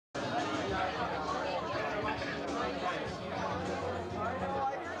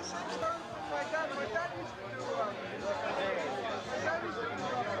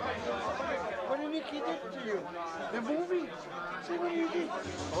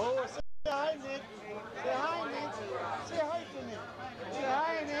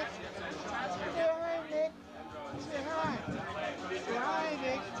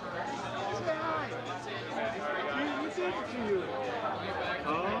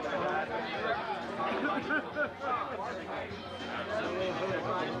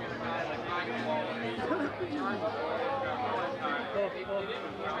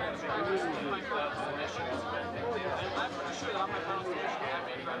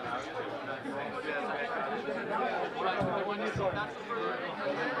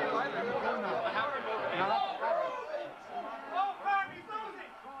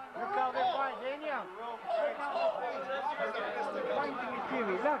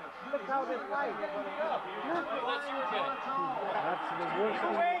Look how they fight. That's the worst thing.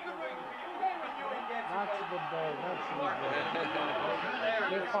 That's the ball. That's the ball.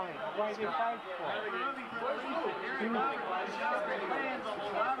 They're fine. Why they fight for?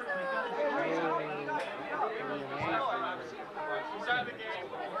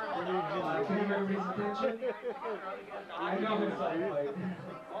 I know it's like.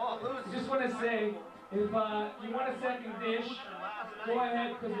 Just want to say, if you want a second dish, go ahead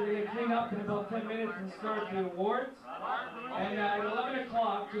because we're going to clean up in about 10 minutes and start the awards. And at 11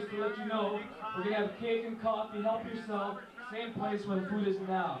 o'clock, just to let you know, we're going to have cake and coffee. Help yourself. Same place where the food is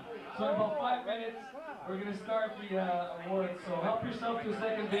now. So in about 5 minutes, we're going to start the awards. So help yourself to a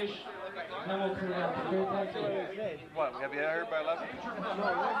second dish, and then we'll clean up. Okay, thank you. What, we have you here by 11?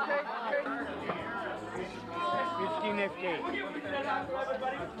 15 FK.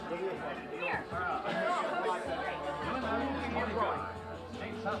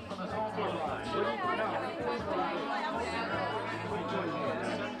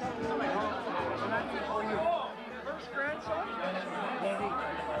 First grandson?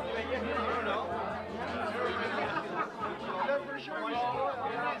 Never sure you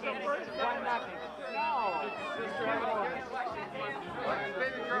the first one. No.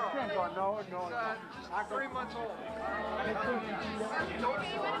 Baby girl. No. Just 3 months old.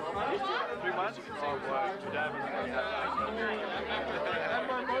 3 months? Oh boy, your dad was And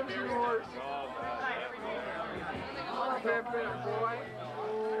my mom's yours. Baby boy.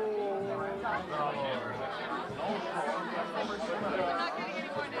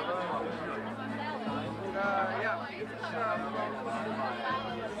 Yeah.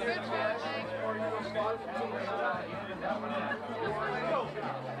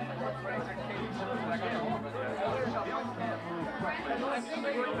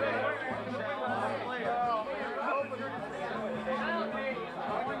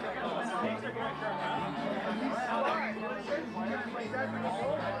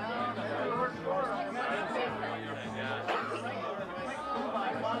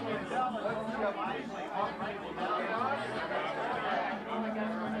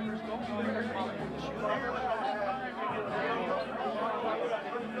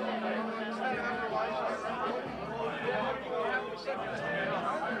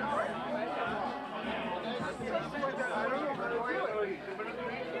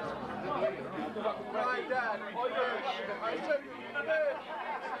 My dad. I said,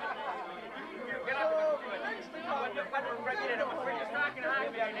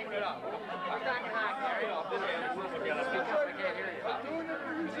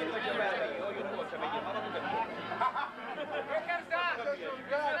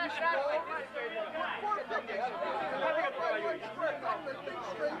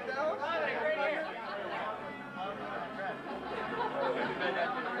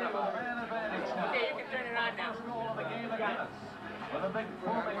 Okay, you can turn it on now. With a big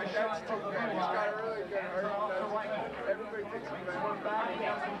foaming shot to the he's got a really good heart. Everybody thinks he's back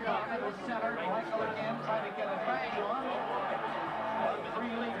against the center. Michael again trying to get a bang on.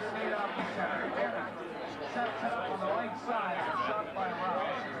 Three leagues stayed out the center. Sets it up on the right side. Shot by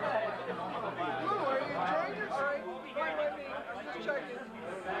Rouse. Lou, are you enjoying yourself? Fine by me. Just checking.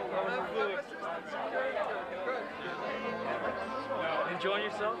 Good. enjoying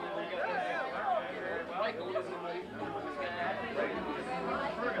yourself?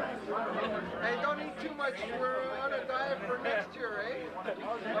 Hey, don't eat too much. We're on a diet for next year, eh?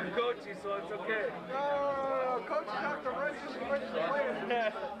 I'm coaching, so it's okay. No, coaches have to run just as much as players.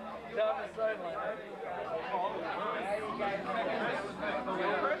 Down the sideline, right?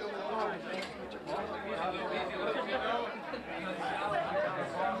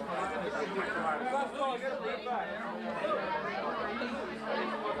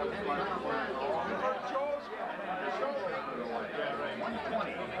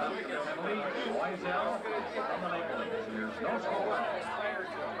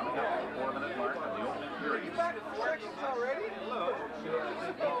 Are you back in sections already?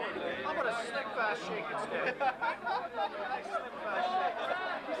 How about a slip fast shake instead? Slip fast shake.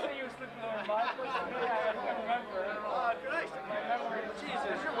 You say you were slipping over my place? Yeah, I remember.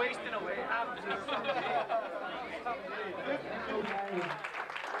 Jesus, you're wasting away half of this.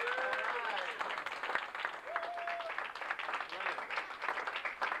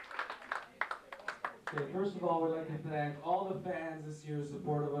 Okay, first of all, we'd like to thank all the fans this year who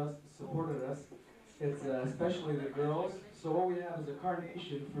supported us. It's especially the girls. So what we have is a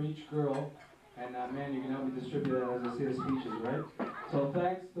carnation for each girl, and man, you can help me distribute it as I say the speeches, right? So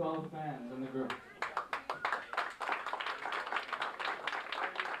thanks to all the fans and the girls.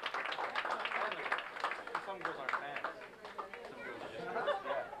 Some girls aren't fans. Some girls are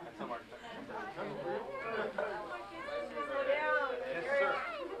just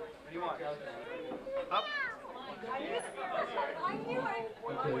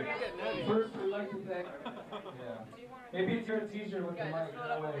it's easier with the mic.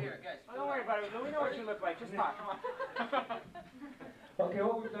 That way. Oh, don't worry about it. We know what you look like. Just talk. Okay,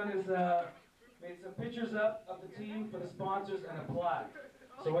 what we've done is made some pictures up of the team for the sponsors and a plaque.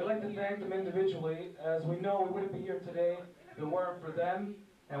 So we'd like to thank them individually. As we know, we wouldn't be here today if it weren't for them,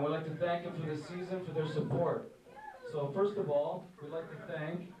 and we'd like to thank them for the season, for their support. So first of all, we'd like to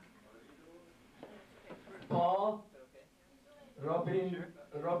thank Paul Robin,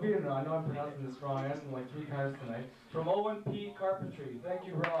 I know I'm pronouncing this wrong, I asked him like 3 times tonight, from Owen P. Carpentry. Thank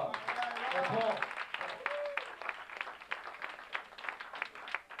you, Rob. And Paul.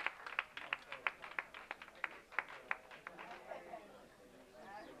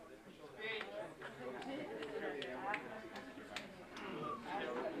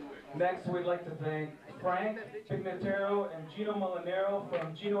 Next, we'd like to thank Frank Pignataro and Gino Molinaro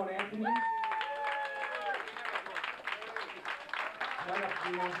from Gino and Anthony. Shut up,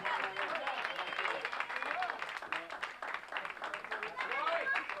 Gino.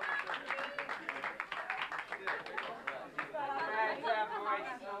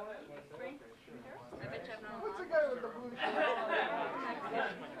 What's the guy with the blue shirt?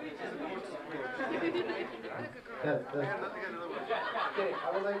 Okay,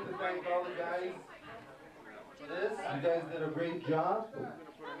 I would like to thank all the guys for this. You guys did a great job.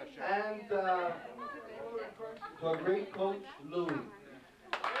 And to a great coach, Louis.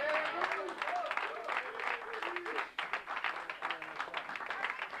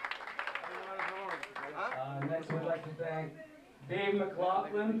 Next, we'd like to thank Dave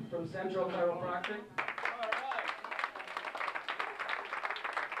McLaughlin from Central Chiropractic.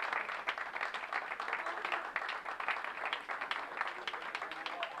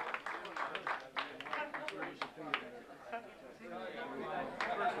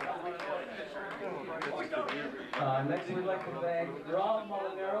 Next, we'd like to thank Rob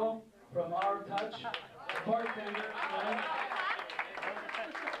Molinaro from Our Touch, bartender.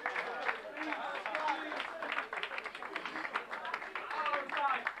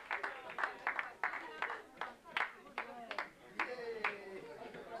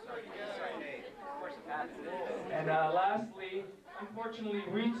 And lastly, unfortunately,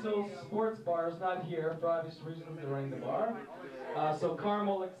 Rizzo's Sports Bar is not here for obvious reasons. They're running the bar. So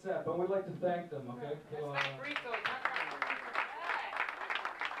Carmel will accept, but we'd like to thank them, okay?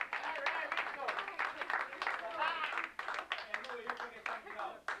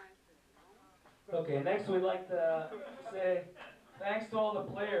 Okay, next we'd like to say thanks to all the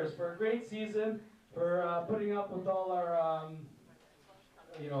players for a great season, for putting up with all our, all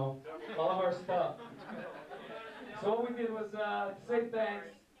of our stuff. So what we did was say thanks.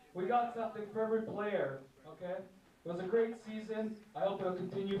 We got something for every player, okay? It was a great season. I hope it'll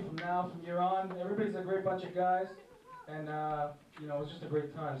continue from here on. Everybody's a great bunch of guys, and it was just a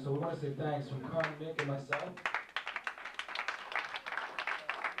great time. So we want to say thanks from Carl, Nick, and myself.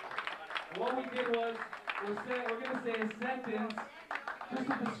 And what we did was, we're going to say a sentence just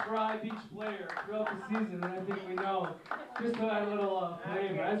to describe each player throughout the season, and I think we know, just to add a little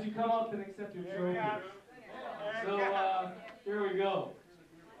flavor. As you come up and accept your trophy. So here we go.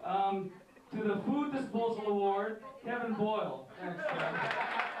 To the Food Disposal Award, Kevin Boyle. Thanks, Kevin.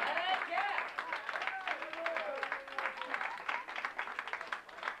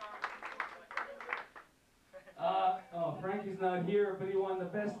 Frankie's not here, but he won the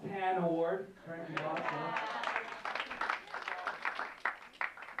Best Tan Award. Frankie Bosco.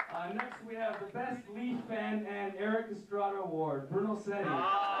 Next we have the Best Leaf Fan and Eric Estrada Award, Bruno Setti.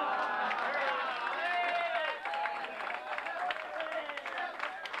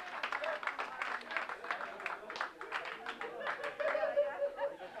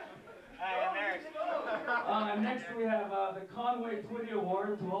 Next we have the Conway Twitty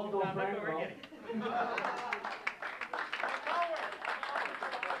Award to Aldo Franco.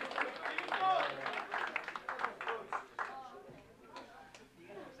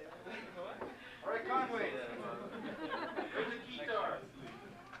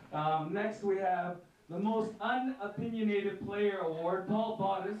 Next we have the Most Unopinionated Player Award, Paul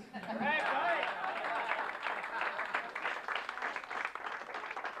Bottas.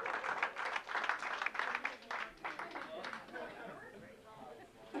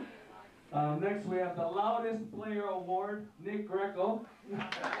 Next we have the Loudest Player Award, Nick Greco.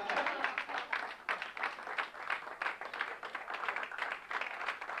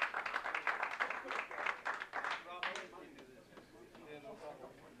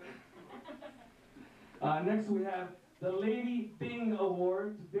 Next we have the Lady Bing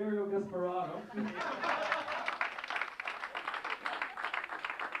Award to Dario Gasparado.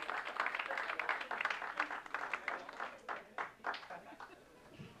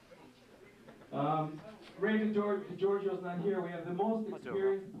 Ray DeGeorge Giorgio's not here, we have the Most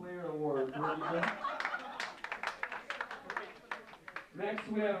Experienced Player Award. Giorgio. Next,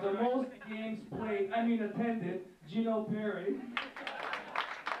 we have the Most Games Played, attended, Gino Perry.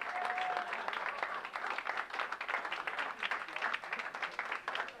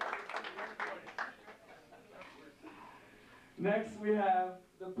 Next, we have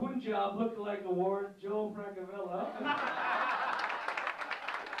the Punjab Lookalike Award, Joe Francavilla.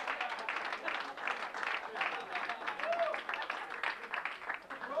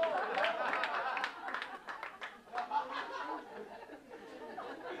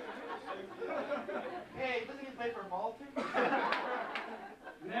 Hey, doesn't he play for Malton?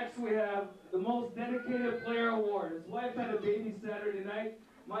 Next, we have the Most Dedicated Player Award. His wife had a baby Saturday night.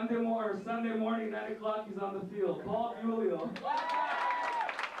 Sunday morning, 9 o'clock, he's on the field. Paul Giulio.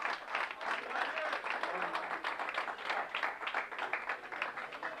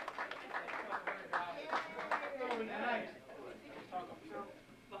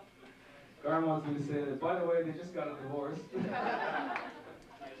 Garm wants me to say that. By the way, they just got a divorce.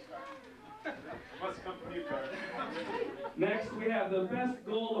 Must come from you, Carter. Next, we have the Best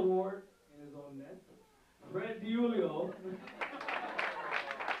Goal Award in his own net. Fred Giulio.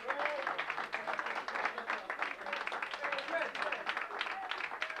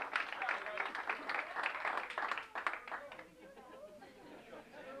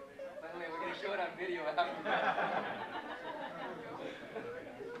 By the way, we're going to show it on video after.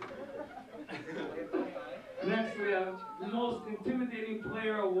 Next, we have the Most Intimidating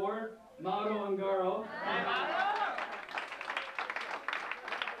Player Award, Mauro Angaro.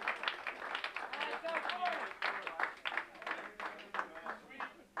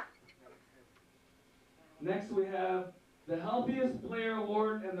 Next, we have the Healthiest Player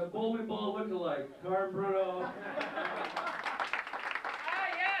Award and the Bowling Ball Lookalike, Carm Bruno.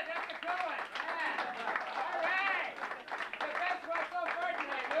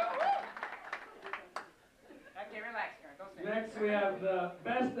 Next, we have the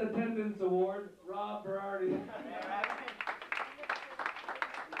Best Attendance Award, Rob Berardi.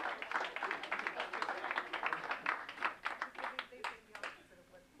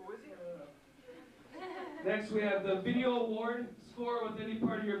 Next, we have the Video Award, Score with Any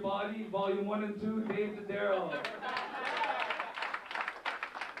Part of Your Body, Volume 1 and 2, Dave Dodaro.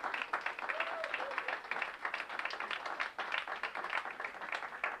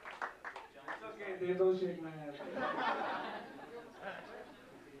 It's okay, Dave, don't shake my hand.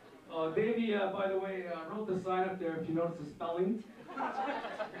 Davey, by the way, wrote the sign up there if you notice the spelling.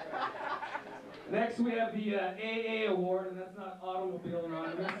 Next, we have the AA Award, and that's not Automobile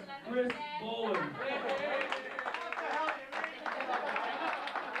Anonymous, Chris Boland.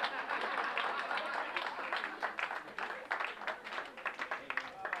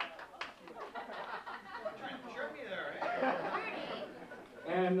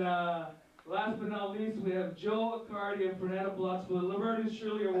 And last but not least, we have Joe Accardi and Fernando Blocks for the Laverne and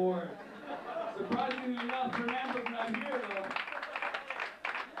Shirley Award. Surprisingly enough, Fernando's not here though.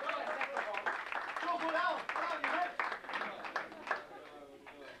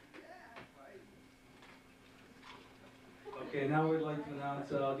 Okay, now we'd like to announce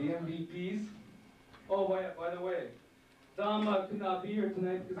the MVPs. Oh, by the way, Dom could not be here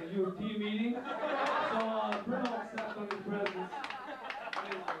tonight because of U of T meeting, so Bruno accepts on his presence.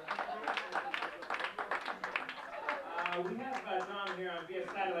 We have Dom here on via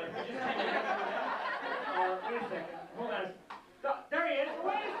satellite. Just wait a second. Hold on. There he is.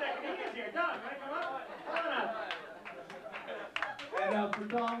 Wait a second. He is here. Dom, can I come up? Come on up. And for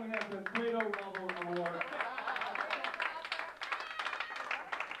Dom, we have the Credo Level Award.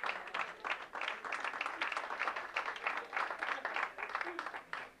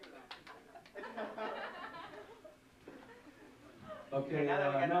 Okay,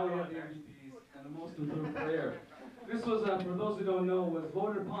 now we have the MVPs and the Most Improved Player. This was, for those who don't know, was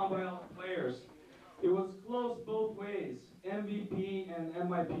voted upon by all the players. It was close both ways, MVP and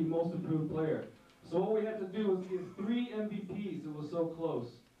MIP, Most Improved Player. So what we had to do was give 3 MVPs, it was so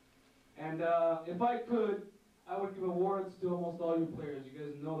close. And if I could, I would give awards to almost all you players. You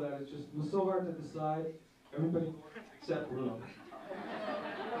guys know that, it was so hard to decide. Everybody except Bruno.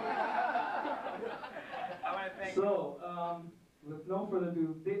 So, with no further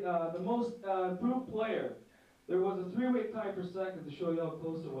ado, the Most Improved Player. There was a 3-way tie for second to show you how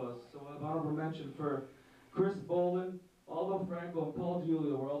close it was. So I have honorable mention for Chris Boland, Aldo Franco, and Paul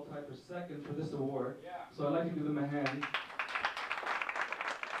Giulio were all tied for second for this award. Yeah. So I'd like to give them a hand.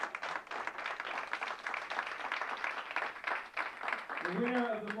 The winner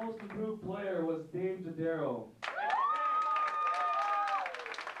of the Most Improved Player was Dave Dodaro.